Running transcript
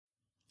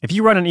If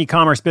you run an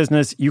e-commerce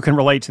business, you can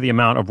relate to the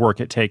amount of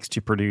work it takes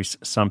to produce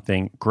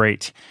something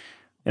great.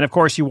 And of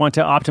course, you want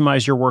to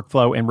optimize your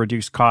workflow and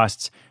reduce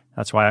costs.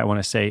 That's why I want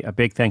to say a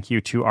big thank you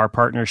to our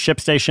partner,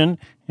 ShipStation,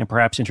 and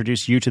perhaps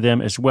introduce you to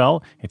them as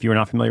well. If you're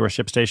not familiar with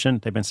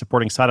ShipStation, they've been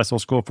supporting Side Hustle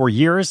School for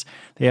years.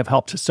 They have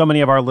helped so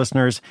many of our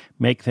listeners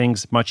make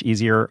things much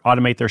easier,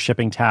 automate their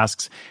shipping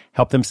tasks,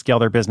 help them scale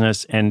their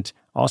business, and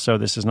also,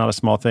 this is not a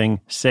small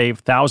thing, save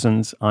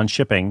thousands on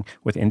shipping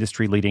with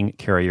industry-leading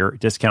carrier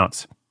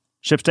discounts.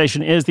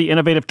 ShipStation is the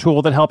innovative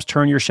tool that helps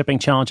turn your shipping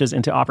challenges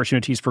into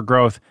opportunities for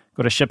growth.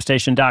 Go to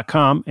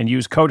ShipStation.com and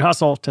use code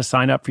HUSTLE to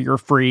sign up for your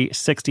free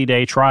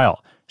 60-day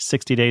trial.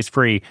 60 days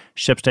free.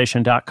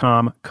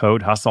 ShipStation.com,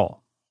 code HUSTLE.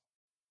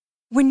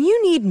 When you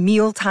need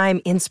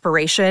mealtime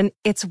inspiration,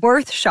 it's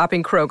worth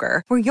shopping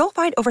Kroger, where you'll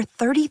find over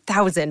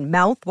 30,000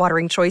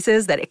 mouth-watering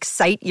choices that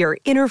excite your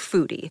inner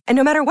foodie. And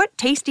no matter what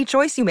tasty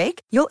choice you make,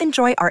 you'll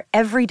enjoy our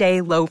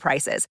everyday low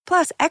prices,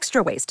 plus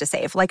extra ways to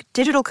save, like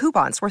digital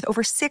coupons worth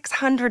over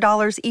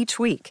 $600 each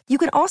week. You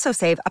can also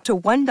save up to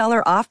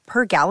 $1 off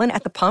per gallon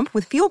at the pump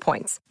with fuel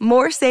points.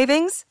 More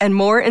savings and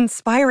more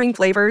inspiring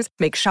flavors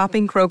make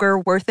shopping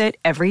Kroger worth it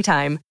every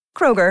time.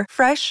 Kroger,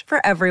 fresh for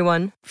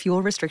everyone.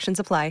 Fuel restrictions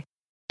apply.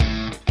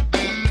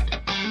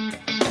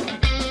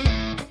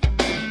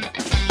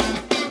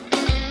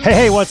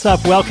 Hey, what's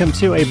up? Welcome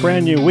to a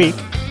brand new week,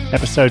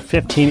 episode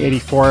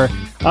 1584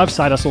 of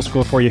Side Hustle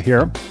School for you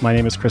here. My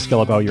name is Chris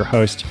Guillebeau, your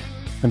host.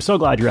 I'm so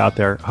glad you're out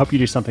there. I hope you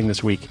do something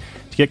this week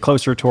to get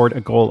closer toward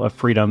a goal of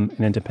freedom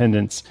and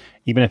independence.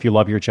 Even if you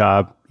love your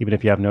job, even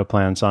if you have no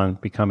plans on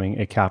becoming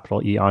a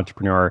capital E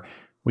entrepreneur,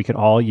 we could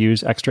all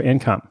use extra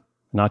income.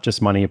 Not just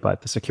money,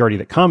 but the security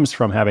that comes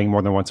from having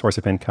more than one source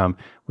of income,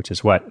 which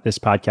is what this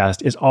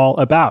podcast is all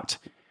about.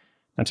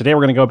 Now, today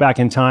we're going to go back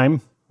in time.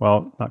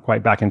 Well, not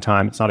quite back in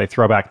time. It's not a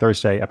Throwback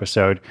Thursday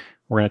episode.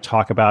 We're going to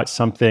talk about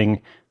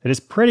something that is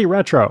pretty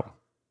retro,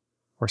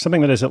 or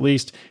something that is at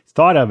least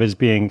thought of as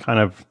being kind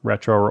of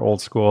retro or old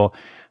school.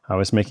 I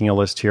was making a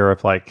list here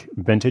of like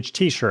vintage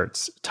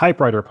t-shirts,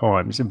 typewriter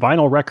poems,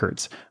 vinyl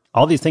records,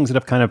 all these things that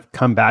have kind of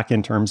come back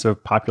in terms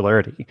of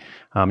popularity.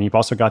 You've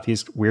also got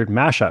these weird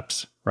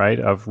mashups, right,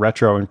 of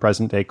retro and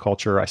present day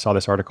culture. I saw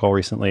this article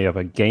recently of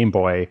a Game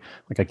Boy,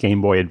 like a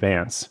Game Boy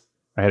Advance.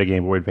 I had a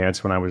Game Boy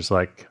Advance when I was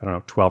like,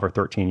 12 or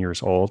 13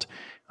 years old.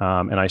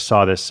 And I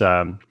saw this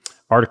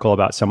article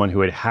about someone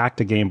who had hacked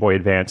a Game Boy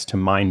Advance to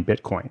mine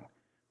Bitcoin.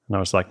 And I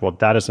was like, well,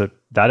 that is a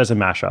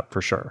mashup for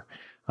sure.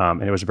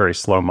 And it was a very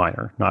slow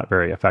miner, not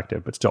very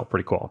effective, but still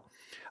pretty cool.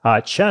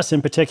 Chess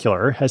in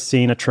particular has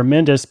seen a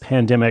tremendous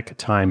pandemic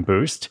time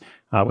boost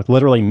with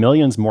literally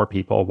millions more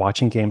people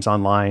watching games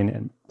online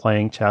and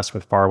playing chess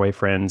with faraway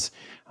friends.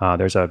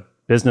 There's a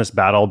business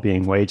battle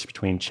being waged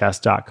between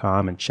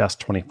chess.com and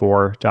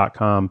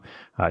chess24.com,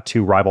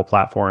 two rival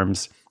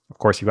platforms. Of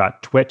course, you've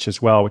got Twitch as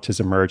well, which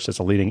has emerged as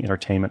a leading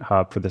entertainment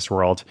hub for this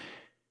world.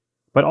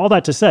 But all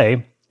that to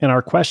say, in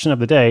our question of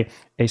the day,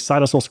 a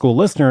Side Hustle School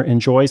listener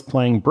enjoys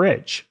playing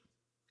bridge.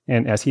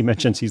 And as he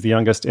mentions, he's the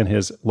youngest in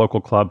his local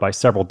club by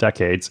several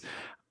decades.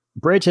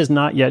 Bridge has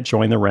not yet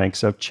joined the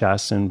ranks of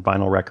chess and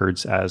vinyl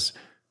records as,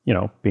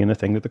 being the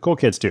thing that the cool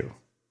kids do.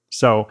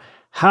 So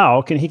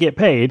how can he get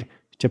paid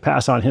to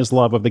pass on his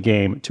love of the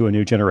game to a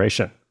new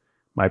generation?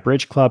 My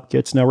bridge club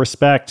gets no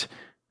respect.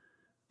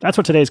 That's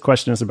what today's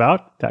question is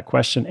about. That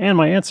question and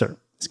my answer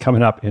is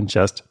coming up in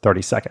just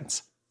 30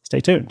 seconds. Stay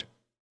tuned.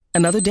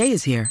 Another day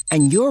is here,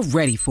 and you're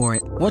ready for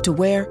it. What to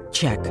wear?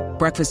 Check.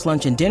 Breakfast,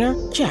 lunch, and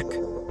dinner? Check.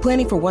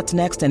 Planning for what's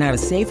next and how to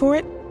save for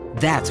it?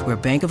 That's where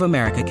Bank of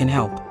America can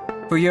help.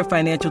 For your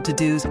financial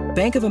to-dos,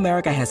 Bank of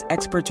America has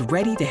experts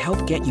ready to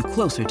help get you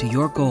closer to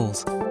your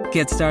goals.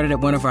 Get started at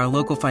one of our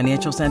local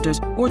financial centers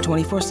or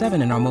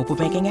 24/7 in our mobile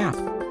banking app.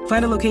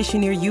 Find a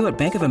location near you at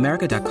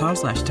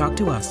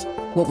bankofamerica.com/talktous.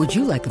 What would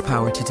you like the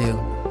power to do?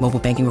 Mobile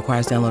banking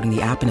requires downloading the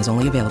app and is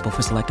only available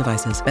for select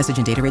devices. Message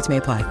and data rates may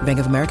apply. Bank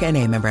of America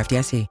N.A., member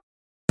FDIC.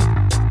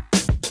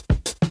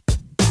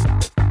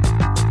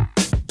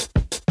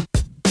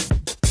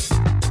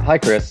 Hi,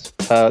 Chris.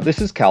 This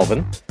is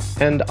Calvin,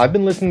 and I've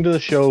been listening to the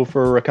show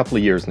for a couple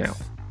of years now.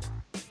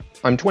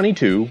 I'm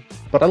 22,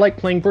 but I like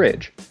playing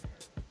bridge.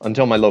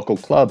 Until my local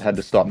club had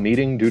to stop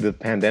meeting due to the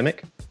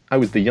pandemic, I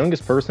was the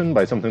youngest person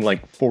by something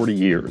like 40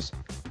 years.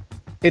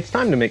 It's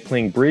time to make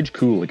playing bridge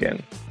cool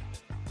again.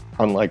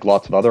 Unlike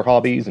lots of other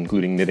hobbies,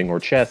 including knitting or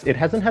chess, it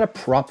hasn't had a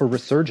proper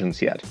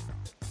resurgence yet.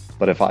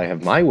 But if I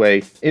have my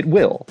way, it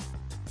will.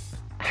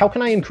 How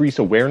can I increase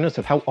awareness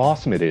of how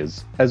awesome it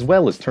is, as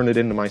well as turn it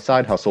into my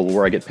side hustle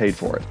where I get paid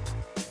for it?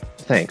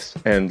 Thanks,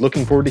 and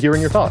looking forward to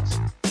hearing your thoughts.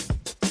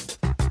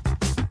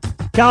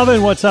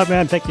 Calvin, what's up,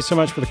 man? Thank you so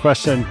much for the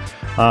question.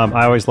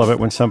 I always love it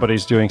when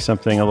somebody's doing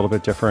something a little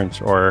bit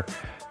different, or,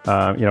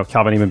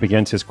 Calvin even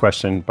begins his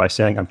question by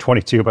saying, I'm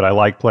 22, but I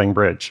like playing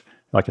bridge.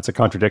 Like it's a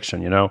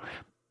contradiction,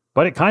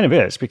 But it kind of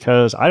is,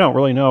 because I don't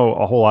really know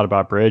a whole lot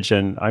about bridge,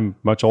 and I'm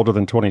much older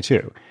than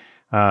 22.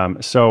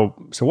 So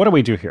what do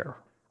we do here?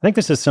 I think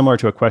this is similar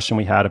to a question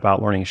we had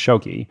about learning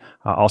shogi,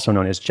 also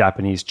known as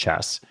Japanese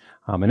chess.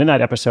 And in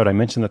that episode, I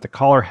mentioned that the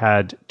caller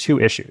had two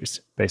issues,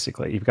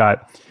 basically. You've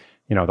got,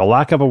 the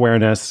lack of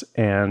awareness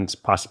and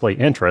possibly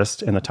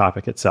interest in the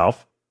topic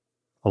itself.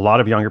 A lot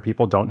of younger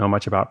people don't know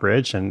much about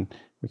bridge, and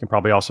we can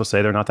probably also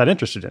say they're not that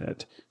interested in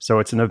it. So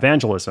it's an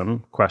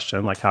evangelism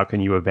question, like how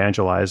can you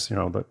evangelize,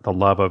 the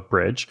love of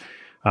bridge,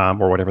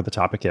 or whatever the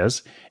topic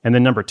is. And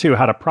then number two,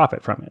 how to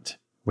profit from it,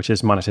 which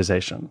is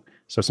monetization.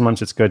 So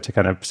sometimes it's good to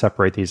kind of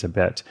separate these a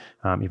bit,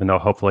 even though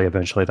hopefully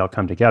eventually they'll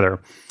come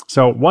together.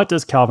 So what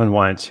does Calvin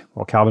want?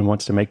 Well, Calvin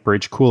wants to make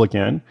bridge cool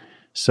again.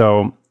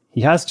 So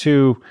he has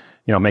to,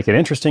 make it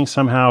interesting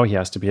somehow. He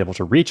has to be able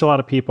to reach a lot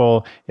of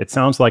people. It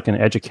sounds like an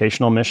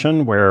educational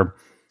mission where,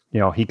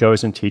 he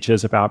goes and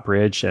teaches about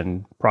bridge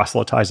and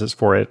proselytizes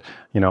for it,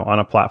 on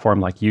a platform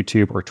like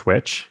YouTube or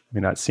Twitch. I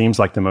mean, that seems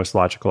like the most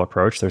logical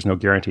approach. There's no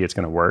guarantee it's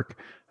going to work,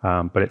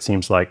 but it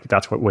seems like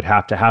that's what would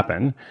have to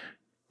happen.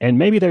 And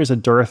maybe there's a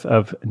dearth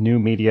of new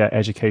media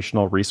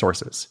educational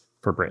resources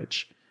for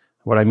bridge.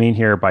 What I mean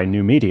here by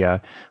new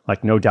media,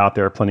 like no doubt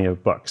there are plenty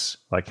of books.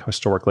 Like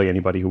historically,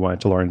 anybody who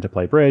wanted to learn to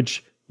play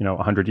bridge,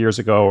 100 years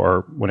ago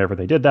or whenever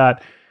they did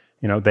that,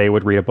 they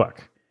would read a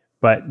book.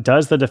 But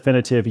does the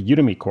definitive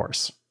Udemy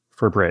course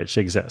for bridge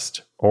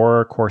exist?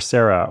 Or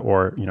Coursera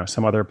or,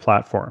 some other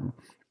platform?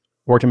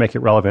 Or to make it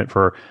relevant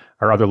for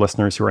our other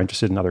listeners who are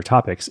interested in other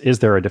topics, is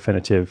there a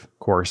definitive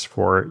course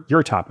for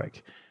your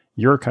topic?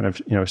 Your kind of,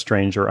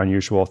 strange or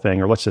unusual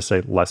thing, or let's just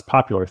say less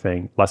popular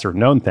thing, lesser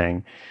known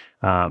thing,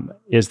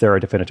 is there a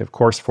definitive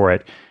course for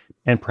it?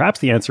 And perhaps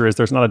the answer is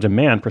there's not a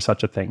demand for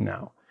such a thing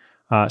now.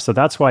 So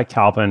that's why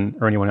Calvin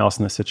or anyone else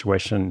in this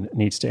situation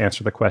needs to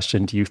answer the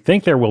question, do you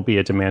think there will be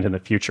a demand in the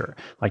future?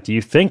 Like, do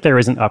you think there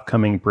is an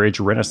upcoming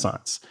bridge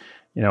renaissance?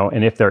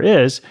 And if there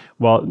is,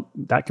 well,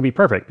 that could be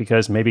perfect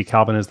because maybe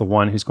Calvin is the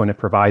one who's going to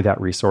provide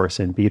that resource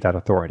and be that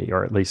authority,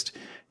 or at least,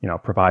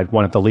 provide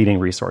one of the leading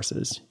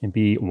resources and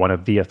be one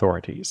of the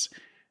authorities.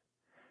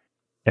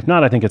 If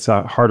not, I think it's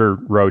a harder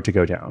road to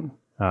go down.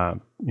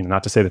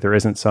 Not to say that there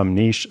isn't some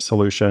niche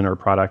solution or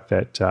product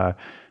that,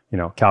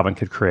 Calvin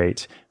could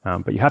create,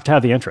 but you have to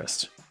have the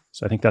interest.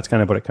 So I think that's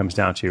kind of what it comes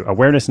down to.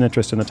 Awareness and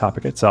interest in the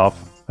topic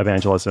itself,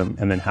 evangelism,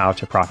 and then how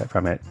to profit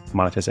from it,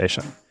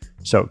 monetization.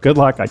 So good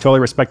luck. I totally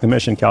respect the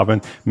mission,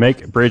 Calvin.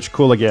 Make bridge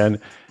cool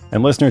again.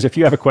 And listeners, if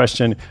you have a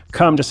question,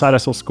 come to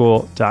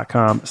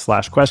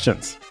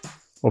sidehustleschool.com/questions.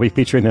 We'll be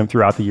featuring them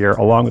throughout the year,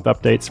 along with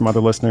updates from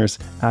other listeners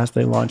as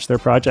they launch their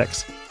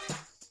projects.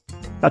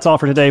 That's all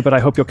for today, but I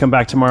hope you'll come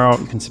back tomorrow.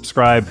 You can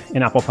subscribe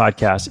in Apple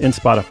Podcasts, in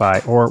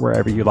Spotify, or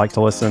wherever you like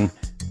to listen.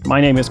 My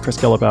name is Chris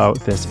Guillebeau.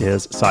 This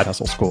is Side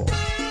Hustle School.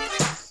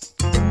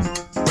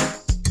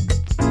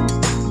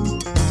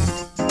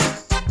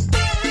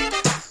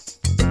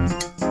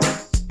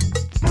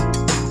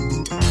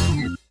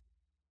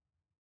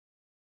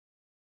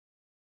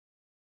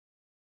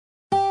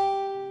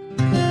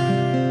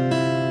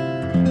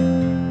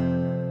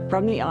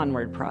 From the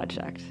Onward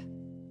Project.